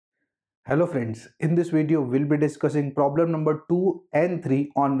Hello friends, in this video we'll be discussing problem number 2 and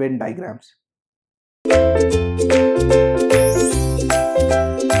 3 on Venn diagrams.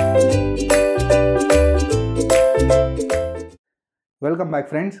 Welcome back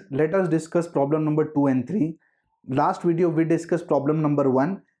friends, let us discuss problem number 2 and 3. Last video we discussed problem number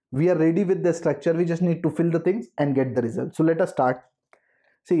 1. We are ready with the structure, we just need to fill the things and get the result. So let us start.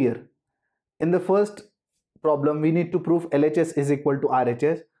 See here, in the first problem we need to prove LHS is equal to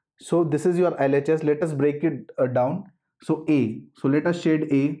RHS. So this is your LHS. Let us break it down. So A. So let us shade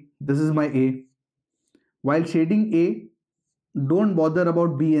A. This is my A. While shading A, don't bother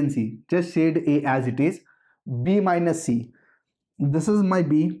about B and C. Just shade A as it is. B minus C. This is my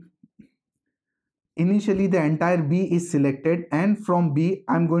B. Initially the entire B is selected and from B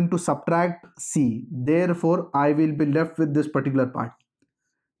I'm going to subtract C. Therefore I will be left with this particular part.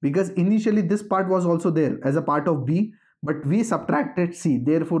 Because initially this part was also there as a part of B, but we subtracted C.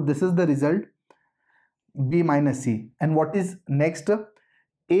 Therefore this is the result, B minus C. And what is next?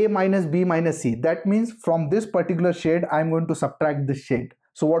 A minus B minus C. That means from this particular shade I am going to subtract this shade.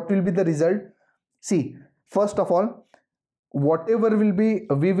 So what will be the result? See, first of all, whatever we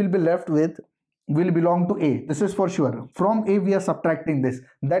will be left with will belong to A. This is for sure. From A we are subtracting this.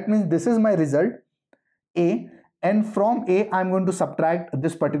 That means this is my result, A, and from A I am going to subtract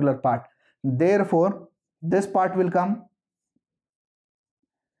this particular part. Therefore this part will come,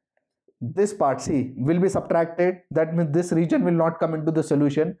 this part C will be subtracted. That means this region will not come into the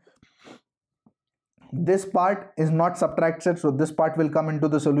solution. This part is not subtracted, so this part will come into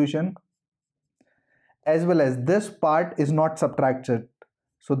the solution, as well as this part is not subtracted,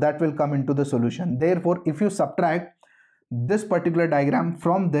 so that will come into the solution. Therefore if you subtract this particular diagram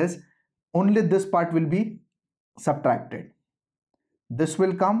from this, only this part will be subtracted. This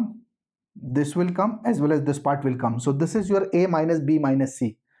will come, as well as this part will come. So this is your A minus B minus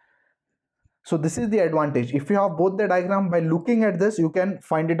C. So this is the advantage. If you have both the diagram, by looking at this you can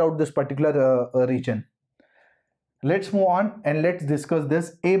find it out, this particular region. Let's move on and let's discuss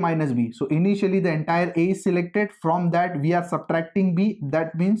this A minus B. So initially the entire A is selected. From that we are subtracting B.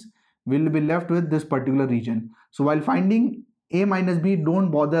 That means we'll be left with this particular region. So while finding A minus B,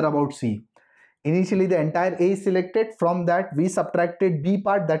 don't bother about C. Initially the entire A is selected. From that we subtracted B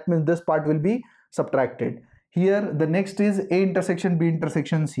part. That means this part will be subtracted. Here the next is A intersection B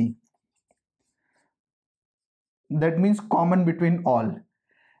intersection C. That means common between all.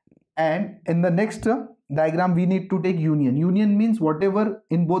 And in the next diagram we need to take union. Union means whatever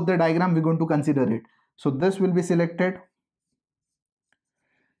in both the diagram we're going to consider it. So this will be selected.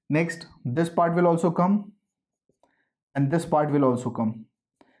 Next this part will also come and this part will also come.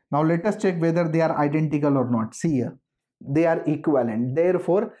 Now let us check whether they are identical or not. See here, they are equivalent.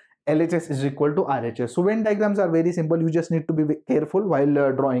 Therefore LHS is equal to RHS. So Venn diagrams are very simple. You just need to be careful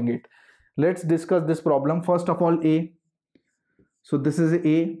while drawing it. Let's discuss this problem. First of all, A. So this is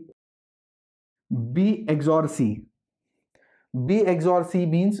A. B XOR C. B XOR C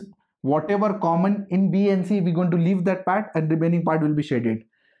means whatever common in B and C, we're going to leave that part and remaining part will be shaded.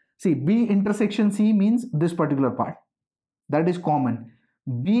 See, B intersection C means this particular part. That is common.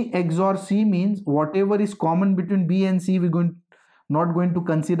 B XOR C means whatever is common between B and C, we're not going to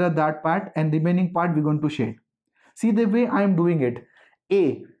consider that part and remaining part we're going to shade. See the way I am doing it.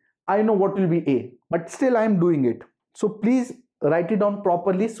 A. I know what will be A, but still I am doing it. So please write it down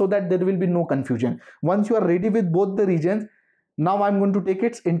properly so that there will be no confusion. Once you are ready with both the regions, now I am going to take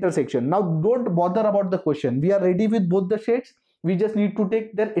its intersection. Now don't bother about the question. We are ready with both the shades. We just need to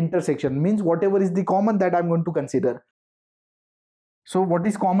take their intersection. Means whatever is the common, that I am going to consider. So what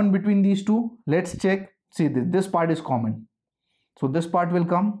is common between these two? Let's check. See, this part is common. So this part will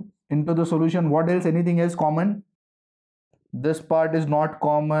come into the solution. What else? Anything else common? This part is not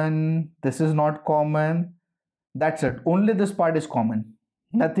common. This is not common. That's it. Only this part is common.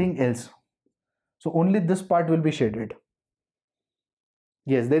 Nothing else. So only this part will be shaded.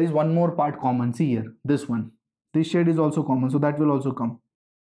 Yes, there is one more part common. See here, this one. This shade is also common. So that will also come.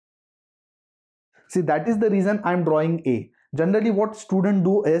 See, that is the reason I am drawing A. Generally what students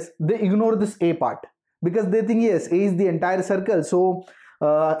do is they ignore this A part because they think yes, A is the entire circle. So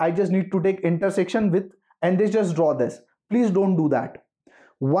I just need to take intersection with, and they just draw this. Please don't do that.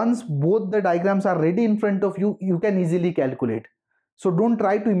 Once both the diagrams are ready in front of you, you can easily calculate. So don't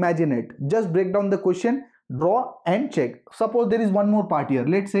try to imagine it. Just break down the question, draw and check. Suppose there is one more part here.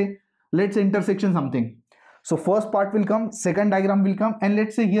 Let's say intersection something. So first part will come, second diagram will come, and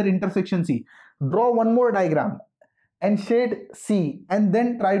let's say here intersection C. Draw one more diagram and shade C and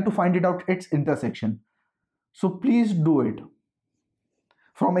then try to find it out its intersection. So please do it.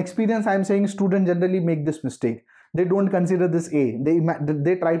 From experience I am saying students generally make this mistake. They don't consider this A.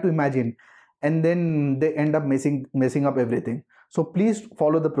 They try to imagine, and then they end up messing up everything. So please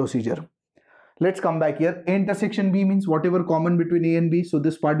follow the procedure. Let's come back here. A intersection B means whatever common between A and B. So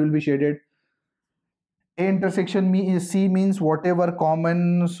this part will be shaded. A intersection C means whatever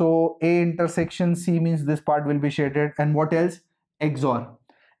common. So A intersection C means this part will be shaded. And what else? XOR.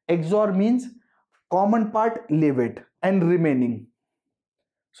 XOR means common part, leave it, and remaining.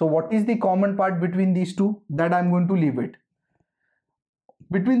 So what is the common part between these two? That I'm going to leave it.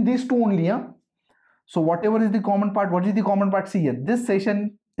 Between these two only, yeah? So whatever is the common part, what is the common part? See here, this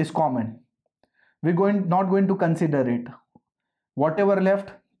session is common. We're not going to consider it. Whatever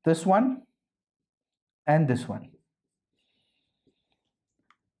left, this one and this one.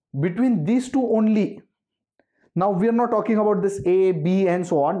 Between these two only. Now we are not talking about this A, B and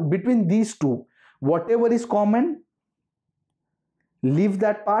so on. Between these two, whatever is common, leave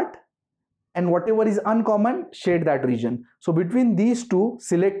that part, and whatever is uncommon, shade that region. So between these two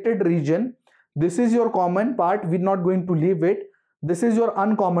selected region, this is your common part, we're not going to leave it. This is your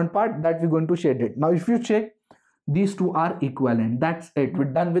uncommon part that we're going to shade it. Now if you check, these two are equivalent. That's it. We're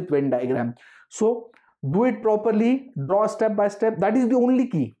done with Venn diagram. So do it properly, draw step by step. That is the only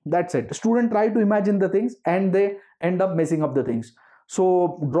key. That's it. Student try to imagine the things and they end up messing up the things.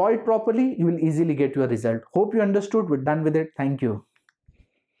 So draw it properly, you will easily get your result. Hope you understood. We're done with it. Thank you.